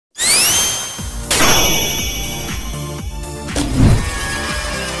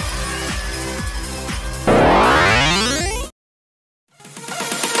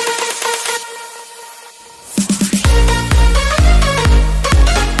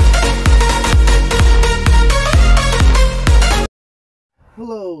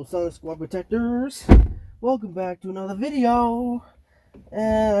Hello, Sonic Squad Protectors. Welcome back to another video.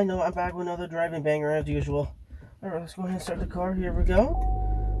 And I know I'm back with another driving banger as usual. Alright, let's go ahead and start the car. Here we go.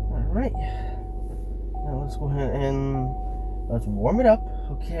 Alright. Now let's go ahead and let's warm it up.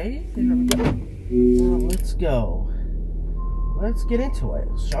 Okay, here we go. Now let's go. Let's get into it,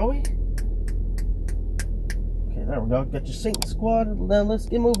 shall we? Okay, there we go. Got your Saint Squad. Now let's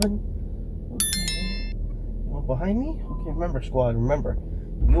get moving. Okay. Well, behind me? Okay, remember, squad, remember.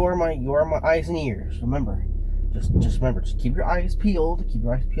 You are my eyes and ears. Remember. Just remember, just keep your eyes peeled. Keep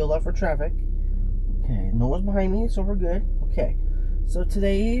your eyes peeled out for traffic. Okay, no one's behind me, so we're good. Okay. So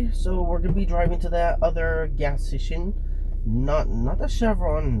today, we're gonna be driving to that other gas station. Not the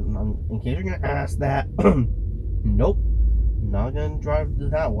Chevron, in case you're gonna ask that. Nope. Not gonna drive to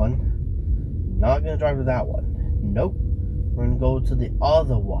that one. Not gonna drive to that one. Nope. We're gonna go to the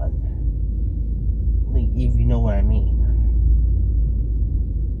other one. If you know what I mean.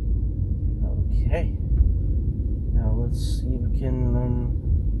 Okay. Now let's see if we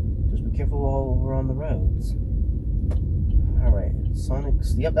can just be careful while we're on the roads. Alright,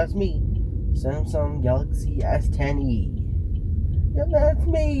 Sonic's, yep, that's me. Samsung Galaxy S10e. Yep, that's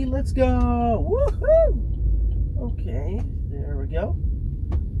me. Let's go. Woohoo! Okay, there we go.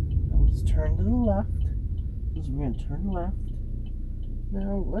 Now let's turn to the left. We're going to turn left.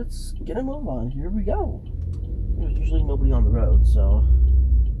 Now let's get a move on. Here we go. There's usually nobody on the road, so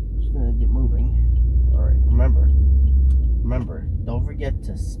I'm just going to get moving. Alright, remember, don't forget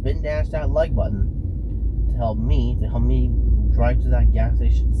to spin dash that like button to help me drive to that gas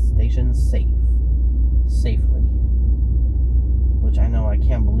station safely. Which I know I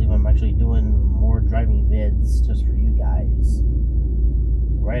can't believe I'm actually doing more driving vids just for you guys.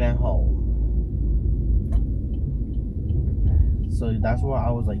 Right at home. So that's why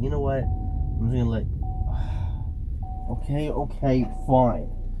I was like, you know what? I'm just gonna let. Okay, fine.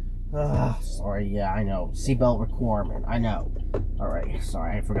 Sorry, yeah, I know. Seatbelt requirement, I know. Alright,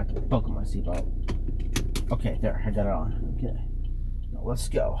 sorry, I forgot to buckle my seatbelt. Okay, there, I got it on. Okay. Now let's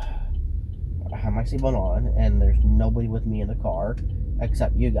go. I have my seatbelt on, and there's nobody with me in the car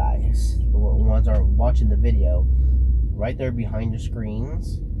except you guys. The ones that are watching the video. Right there behind the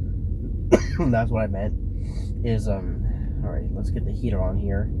screens. That's what I meant. Is, alright, let's get the heater on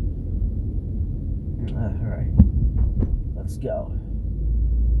here. Alright. Let's go.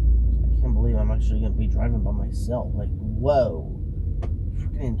 I can't believe I'm actually going to be driving by myself. Like, whoa.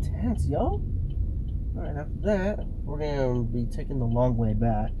 Freaking intense, yo. Alright, after that, we're going to be taking the long way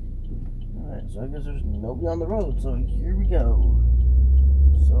back. Alright, so I guess there's nobody on the road, so here we go.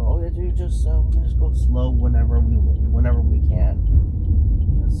 So all we have to do is just, we can just go slow whenever we can.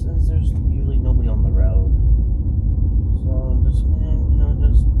 Yeah, since there's usually nobody on the road. So I'm just gonna,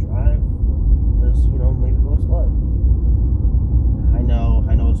 just drive, maybe go slow.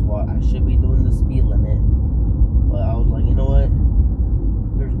 I know it's what I should be doing the speed limit, but I was like, you know what?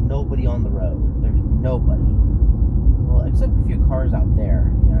 There's nobody on the road. There's nobody. Well, except a few cars out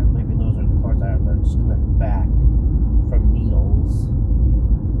there. Yeah, maybe those are the cars that are just coming back from Needles.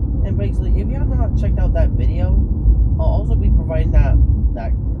 And basically, if you have not checked out that video, I'll also be providing that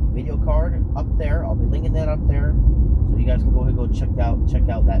video card up there. I'll be linking that up there, so you guys can go ahead and check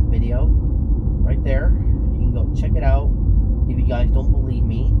out that video right there. You can go check it out if you guys don't believe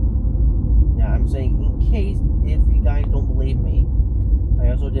me. Yeah, I'm saying in case if you guys don't believe me. I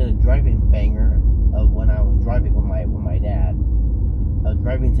also did a driving banger of when I was driving with my dad.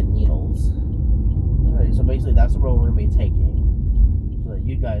 Driving to Needles. Alright, so basically that's the road we're gonna be taking, so that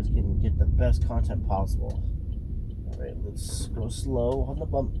you guys can get the best content possible. Alright, let's go slow on the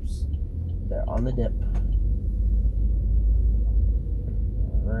bumps. There, on the dip.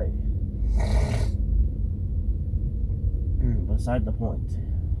 Alright. Beside the point.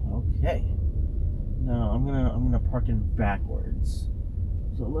 Okay. Now I'm gonna park in backwards.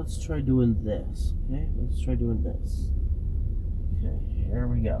 So let's try doing this. Okay, let's try doing this. Okay, here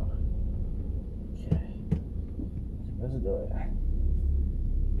we go. Okay. Let's do it.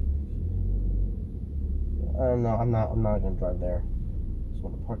 No, I'm not gonna drive there. Just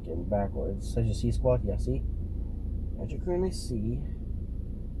want to park in backwards. As you see, squad, yeah, see? As you currently see,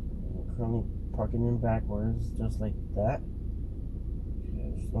 I'm currently parking in backwards, just like that. Okay,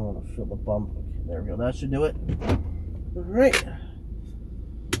 I just don't want to feel the bump. Okay, there we go. That should do it. Alright.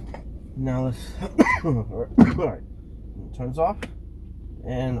 Now let's alright. Turns off.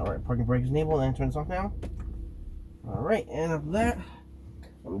 And alright, parking brake is enabled and turns off now. Alright, and after that,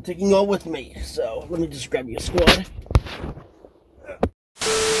 I'm taking you all with me. So let me just grab you a squad.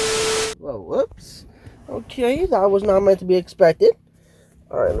 Whoa, whoops. Okay, that was not meant to be expected.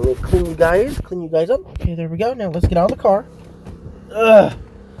 Alright, let me clean you guys up. Okay, there we go. Now let's get out of the car.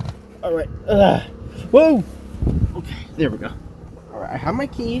 All right. Whoa. Okay, there we go. All right, I have my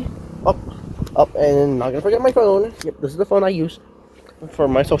key. Up, and not gonna forget my phone. Yep, this is the phone I use for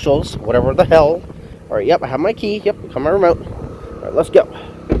my socials, whatever the hell. All right, yep, I have my key. Yep, come my remote. All right, let's go.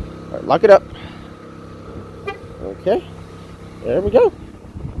 All right, lock it up. Okay, there we go.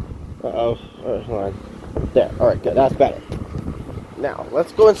 Uh-oh. All right, hold on. There. All right, good. That's better. Now,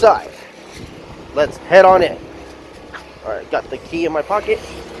 let's go inside. Let's head on in. All right, got the key in my pocket.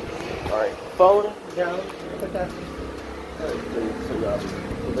 All right, phone down. Put that. All right,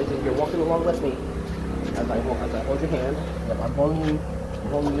 so basically you're walking along with me as I hold your hand. Yep, I'm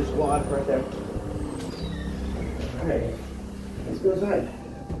holding your squad right there. All right, let's go inside.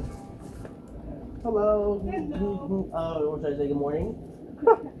 Hello. What should I say? Good morning.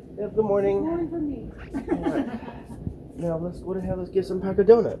 Yep, good morning. Good morning for me. All right. Now let's go ahead. Let's get some pack of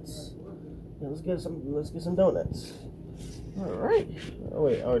donuts. Yeah, let's get some donuts. All right. Oh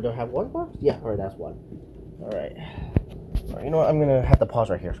wait. Oh, do I have one box? Yeah. All right, that's one. All right. All right. You know what? I'm gonna have to pause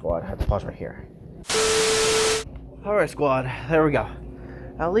right here, squad. I have to pause right here. All right, squad. There we go.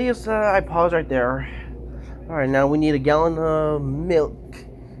 At least I paused right there. All right. Now we need a gallon of milk.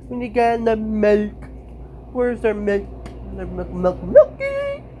 We need a gallon of milk. Where's their milk?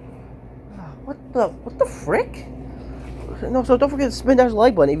 Milky. What the frick? No, so don't forget to spin dash the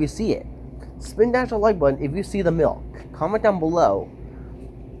like button if you see it. Spin dash the like button if you see the milk. Comment down below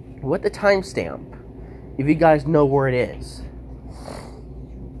with the timestamp if you guys know where it is.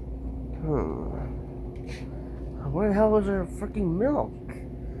 Where the hell is there freaking milk?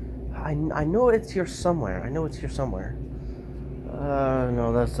 I know it's here somewhere. I know it's here somewhere.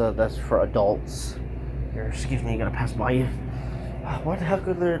 No, that's for adults. Here, excuse me, I gotta pass by you. What the heck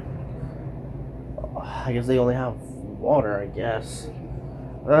are there? I guess they only have water, I guess.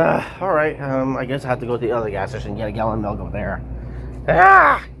 Alright, I guess I have to go to the other gas station and get a gallon of milk over there.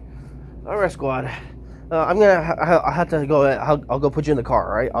 Alright, squad. I have to go. I'll go put you in the car,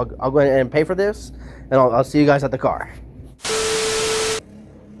 alright? I'll go ahead and pay for this, and I'll see you guys at the car.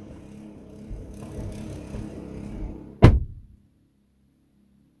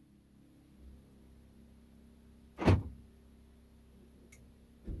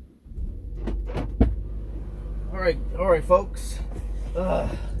 Alright, folks.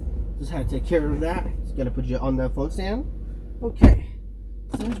 Just had to take care of that. Just gotta put you on the phone stand. Okay.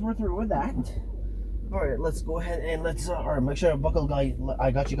 Since we're through with that, alright, let's go ahead and alright, make sure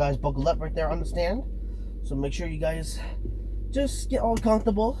I got you guys buckled up right there on the stand. So make sure you guys just get all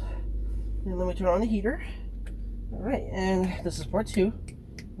comfortable. And let me turn on the heater. Alright, and this is part 2.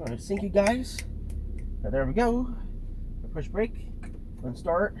 Alright, sync you guys. There we go. Push brake. And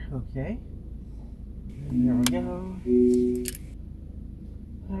start. Okay. There we go.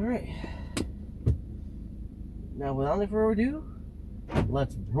 Alright. Now without any further ado,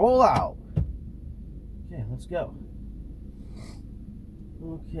 let's roll out. Okay, let's go.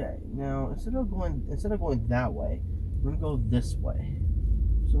 Okay, now instead of going that way, we're gonna go this way.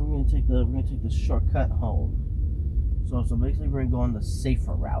 So we're gonna take the shortcut home. So basically we're gonna go on the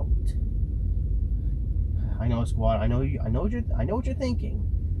safer route. I know, squad. I know what you're thinking.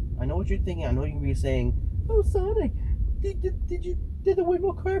 I know you're gonna be saying, "Oh, Sonic, did the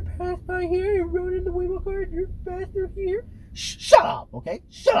Waymo car pass by here and rode in the Waymo car and you're faster here?" Shut up, okay?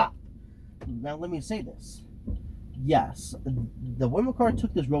 Shut up. Now let me say this. Yes, the Waymo car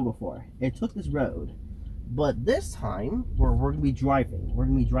took this road before. It took this road, but this time we're gonna be driving. We're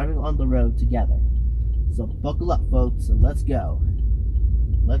gonna be driving on the road together. So buckle up, folks, and let's go.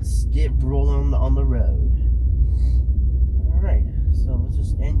 Let's get rolling on the road. All right. So let's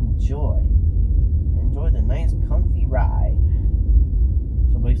just enjoy the nice comfy ride.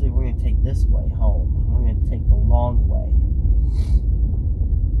 So basically we're going to take this way home. We're going to take the long way.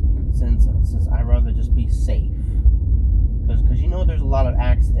 Since I'd rather just be safe. Because you know there's a lot of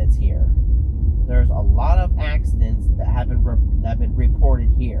accidents here. There's a lot of accidents that have been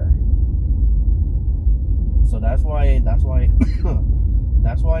reported here. So that's why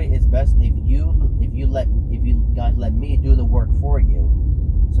it's best if you guys let me do the work for you,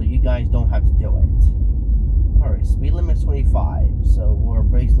 so you guys don't have to do it. Alright, speed limit's 25, so we're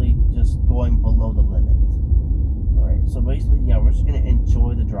basically just going below the limit. Alright, so basically, yeah, we're just gonna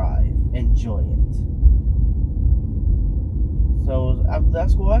enjoy the drive. Enjoy it. So, after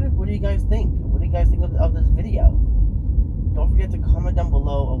that, squad, what do you guys think? What do you guys think of this video? Don't forget to comment down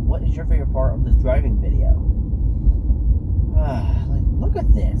below of what is your favorite part of this driving video. Look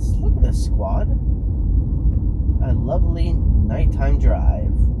at this, squad. A lovely nighttime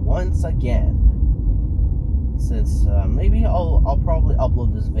drive once again. Since maybe I'll probably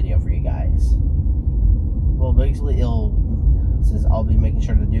upload this video for you guys. Well, basically since I'll be making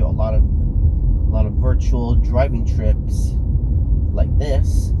sure to do a lot of trips like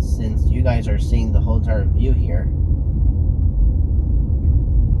this, since you guys are seeing the whole entire view here.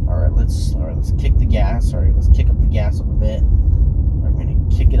 Alright, let's kick the gas. Alright, let's kick up the gas up a bit. Alright, we're gonna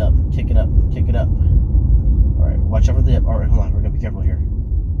kick it up, kick it up, kick it up. Alright, watch out for the dip. Alright, hold on, we're gonna be careful here.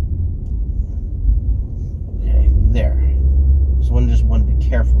 Okay, there. Just want to be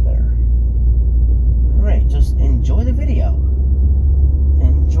careful there. Alright, just enjoy the video.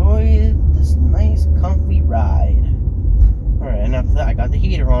 Enjoy this nice, comfy ride. Alright, and after that, I got the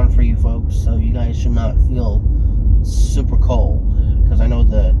heater on for you folks, so you guys should not feel super cold. Because I know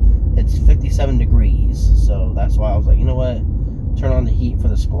it's 57 degrees, so that's why I was like, you know what? Turn on the heat for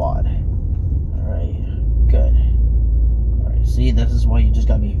the squad. Alright, good. Alright, see, this is why you just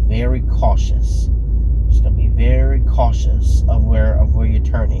gotta be very cautious. Just gotta be very cautious of where you're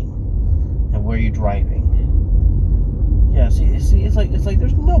turning and where you're driving. Yeah, see, it's like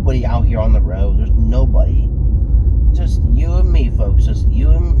there's nobody out here on the road. There's nobody. Just you and me, folks. Just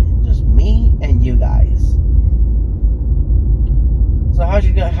me and you guys. So how's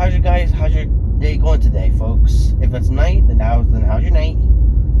your day going today, folks? If it's night, then how's your night?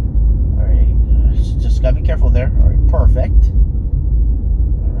 All right, just gotta be careful there. All right, perfect.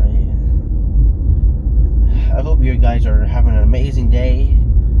 All right. I hope you guys are having an amazing day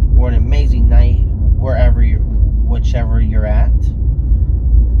or an amazing night, whichever you're at.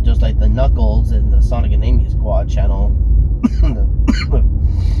 Just like the Knuckles in the Sonic and Amy Squad channel.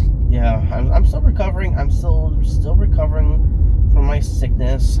 Yeah, I'm still recovering. I'm still recovering from my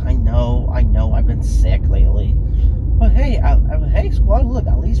sickness. I know, I've been sick lately. But hey, hey squad, look,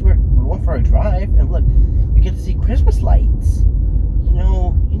 at least we went for a drive, and look, we get to see Christmas lights. You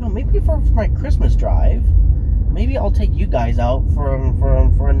know, maybe for my Christmas drive, maybe I'll take you guys out for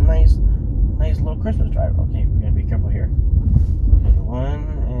a nice little Christmas drive. Okay, we're gonna be careful here. Okay,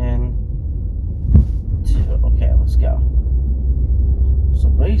 1 and 2. Okay, let's go. So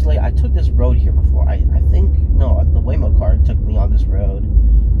basically, I took this road here before. I think, no, the Waymo car took me on this road.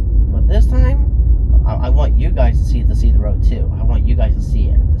 But this time, I want you guys to see the road too. I want you guys to see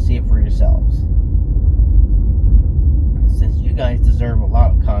it for yourselves. Since you guys deserve a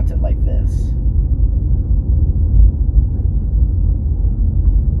lot of content like this.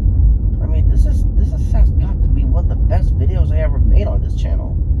 I mean, this has got to be one of the best videos I ever made on this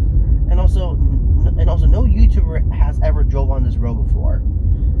channel. And also no YouTuber has ever drove on this road before.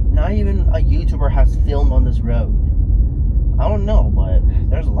 Not even a YouTuber has filmed on this road. I don't know, but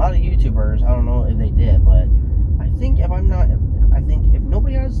there's a lot of YouTubers. I don't know if they did, but I think if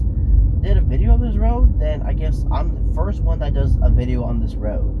nobody else did a video of this road, then I guess I'm the first one that does a video on this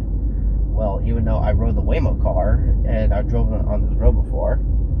road. Well, even though I rode the Waymo car and I drove on this road before.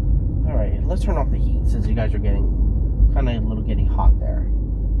 Alright, let's turn off the heat since you guys are getting kind of getting hot there.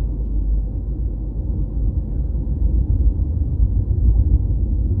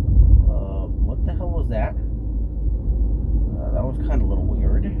 What the hell was that? That was kind of a little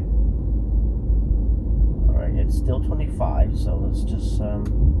weird. Alright, it's still 25, so let's just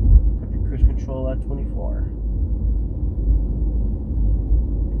put the cruise control at 24.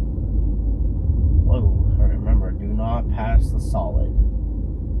 Whoa, alright, remember, do not pass the solid.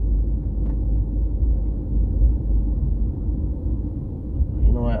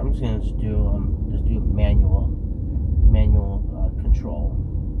 You know what, I'm just gonna do manual control.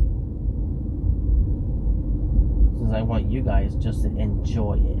 Since I want you guys just to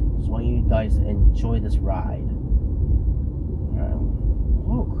enjoy it. Just want you guys to enjoy this ride.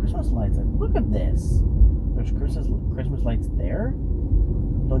 Whoa, Christmas lights! Look at this. There's Christmas lights there.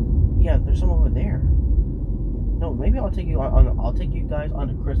 Yeah, there's some over there. No, maybe I'll take you guys on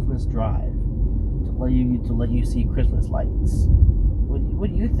a Christmas drive to let you see Christmas lights.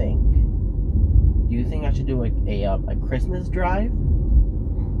 What do you think? Do you think I should do a Christmas drive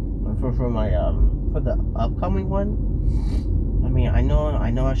for the upcoming one? I mean, I know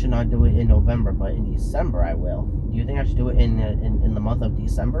I should not do it in November, but in December I will. Do you think I should do it in the month of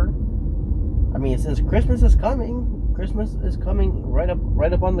December? I mean, since Christmas is coming right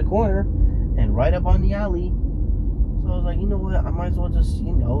up on the corner and right up on the alley. So I was like, you know what? I might as well just,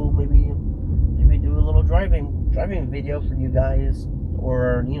 maybe do a little driving video for you guys,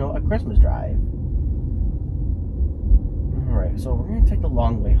 or a Christmas drive. Alright, so we're gonna take the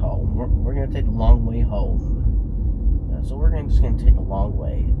long way home. We're gonna take the long way home. Yeah, so we're just gonna take the long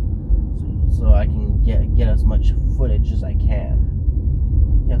way, so I can get as much footage as I can.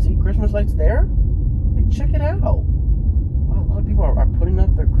 Yeah, see Christmas lights there? Hey, check it out. Wow, a lot of people are putting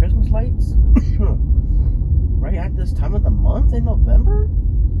up their Christmas lights right at this time of the month in November.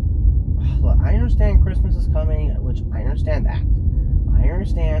 Look, I understand Christmas is coming, which I understand that. I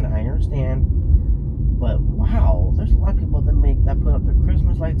understand. But wow, there's a lot of people that put up their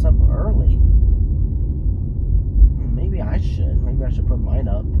Christmas lights up early. Maybe I should. Maybe I should put mine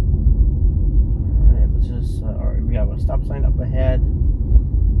up. Alright, let's just... alright, we have a stop sign up ahead.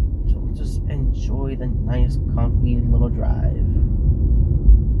 So let's just enjoy the nice, comfy little drive.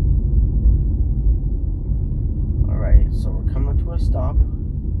 Alright, so we're coming to a stop.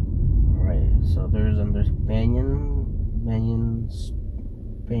 Alright, so there's Banyan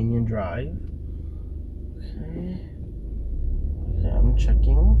Drive. Okay, I'm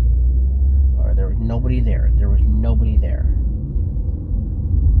checking. Alright, there was nobody there. There was nobody there.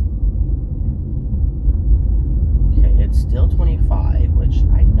 Okay, it's still 25, which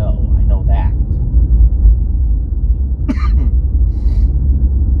I know that.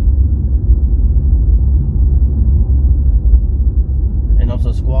 And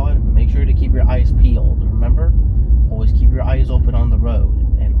also, squad, make sure to keep your eyes peeled. Remember, always keep your eyes open on the road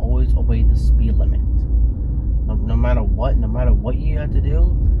and always obey the speed limit. No matter what you have to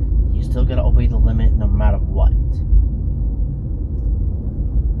do, you still gotta obey the limit no matter what.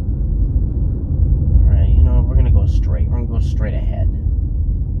 Alright, you know, we're gonna go straight. We're gonna go straight ahead.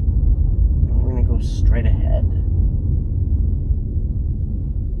 We're gonna go straight ahead.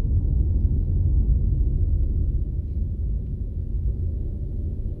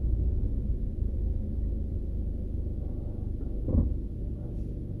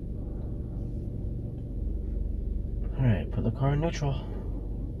 Alright, put the car in neutral.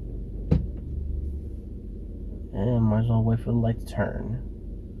 And might as well wait for the light to turn.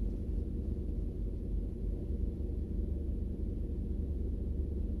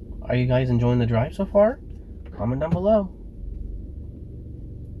 Are you guys enjoying the drive so far? Comment down below.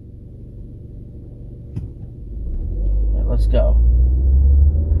 Alright, let's go.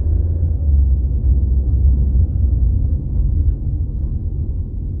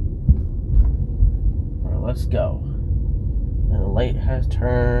 Alright, let's go. And the light has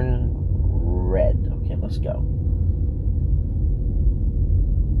turned red. Okay, let's go.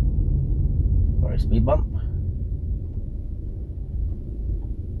 Alright, speed bump.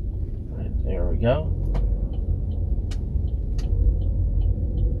 Alright, there we go.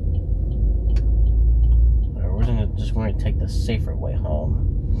 Alright, we're just going to take the safer way home.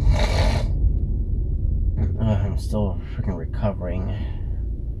 I'm still freaking recovering.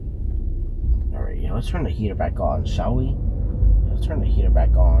 Alright, yeah, let's turn the heater back on, shall we? Let's turn the heater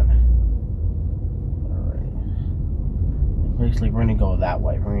back on. Basically, we're gonna go that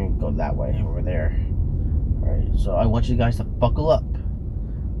way. We're gonna go that way over there. Alright, so I want you guys to buckle up.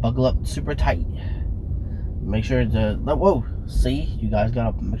 Buckle up super tight. Make sure to... Whoa! See? You guys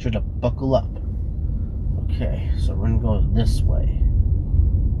gotta make sure to buckle up. Okay, so we're gonna go this way.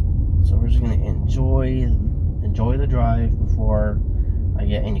 So we're just gonna enjoy the drive before I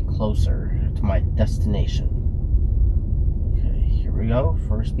get any closer to my destination. Okay, here we go.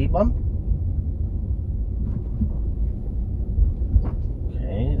 First speed bump.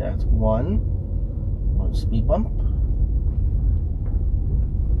 Okay, that's one speed bump.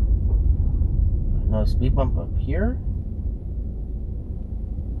 Another speed bump up here.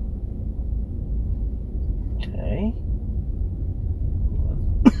 Okay.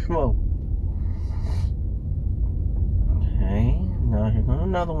 Whoa. Okay, now here goes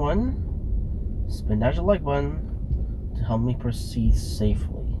another one. Spin down your like button to help me proceed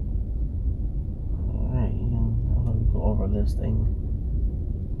safely. Alright, let me go over this thing.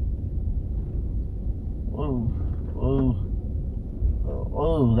 Whoa, whoa,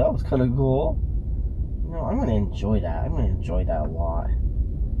 oh, that was kind of cool. You know, I'm gonna enjoy that. I'm gonna enjoy that a lot.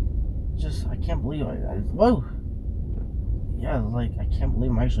 Just, I can't believe whoa. Yeah, like I can't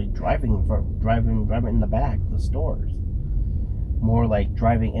believe I'm actually driving in the back of the stores. More like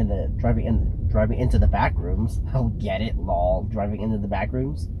driving into the back rooms. I'll get it, lol. Driving into the back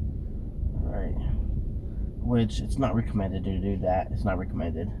rooms. All right. Which it's not recommended to do that. It's not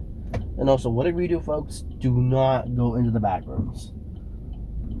recommended. And also, whatever you do, folks, do not go into the back rooms,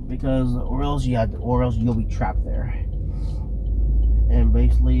 because or else you'll be trapped there. And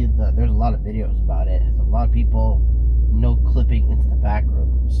basically, there's a lot of videos about it. A lot of people no clipping into the back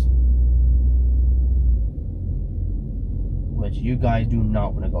rooms, which you guys do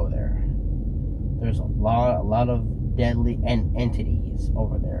not want to go there. There's a lot of deadly entities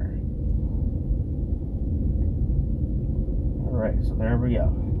over there. All right, so there we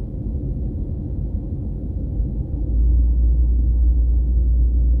go.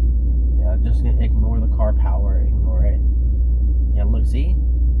 Just gonna ignore the car power, ignore it. Yeah, look, see?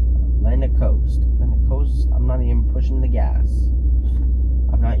 Letting it coast. I'm not even pushing the gas.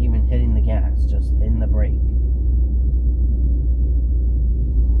 I'm not even hitting the gas, just hitting the brake.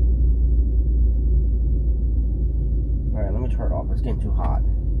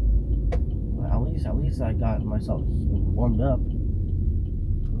 I got myself warmed up.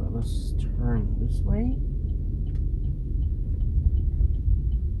 Right, let's turn this way.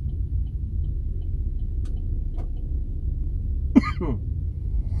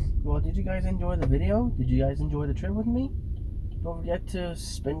 Well, did you guys enjoy the video? Did you guys enjoy the trip with me? Don't forget to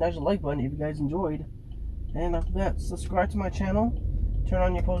spin that like button if you guys enjoyed. And after that, subscribe to my channel. Turn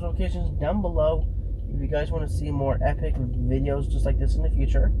on your post notifications down below if you guys want to see more epic videos just like this in the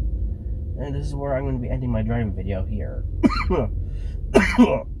future. And this is where I'm going to be ending my driving video here.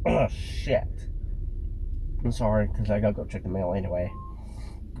 Oh, shit. I'm sorry, because I gotta go check the mail anyway.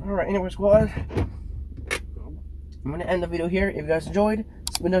 Alright, anyway, squad. I'm going to end the video here. If you guys enjoyed,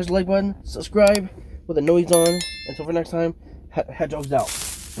 spin that like button, subscribe with the noise on. Until for next time, Hedgehog's out.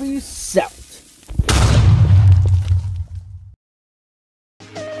 Peace out.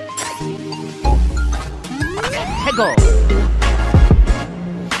 Hedgehog.